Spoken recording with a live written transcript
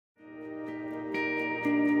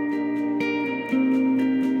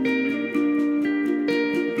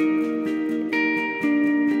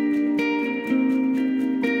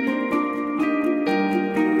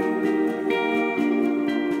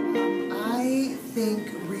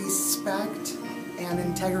think respect and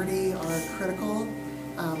integrity are critical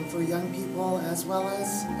for young people as well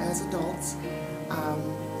as adults.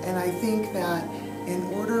 And I think that in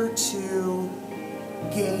order to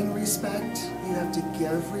gain respect, you have to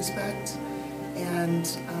give respect. And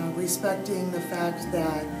respecting the fact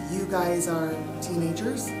that you guys are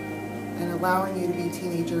teenagers and allowing you to be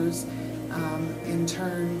teenagers in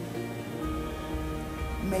turn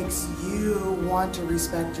makes you want to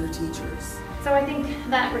respect your teachers. So I think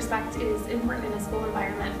that respect is important in a school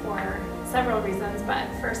environment for several reasons, but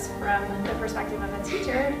first from the perspective of a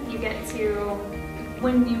teacher, you get to,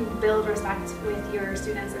 when you build respect with your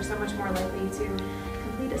students, they're so much more likely to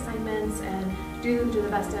complete assignments and do them to the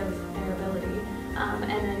best of their ability. And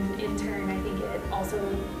then in turn, I think it also,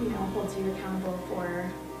 holds you accountable for,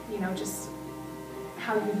 just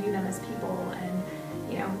how you view them as people, and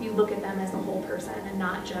you look at them as a whole person and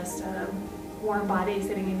not just a warm body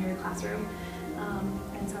sitting in your classroom.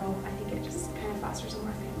 And so I think it just kind of fosters a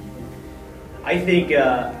more family feel. I think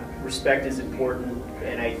respect is important,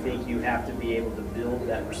 and I think you have to be able to build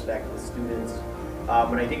that respect with students.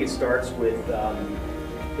 And I think it starts with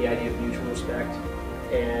the idea of mutual respect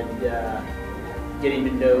and getting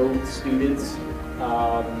to know students.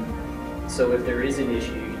 So if there is an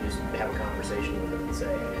issue, you can just have a conversation with them and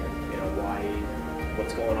say,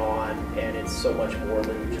 what's going on, and it's so much more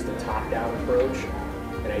than just a top-down approach.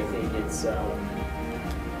 And I think it's,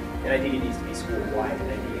 and I think it needs to be school-wide.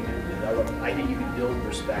 And I think you can develop. I think you can build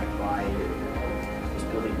respect by just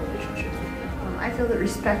building relationships. I feel that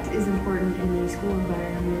respect is important in a school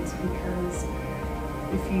environment because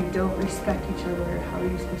if you don't respect each other, how are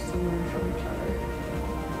you supposed to learn from each other?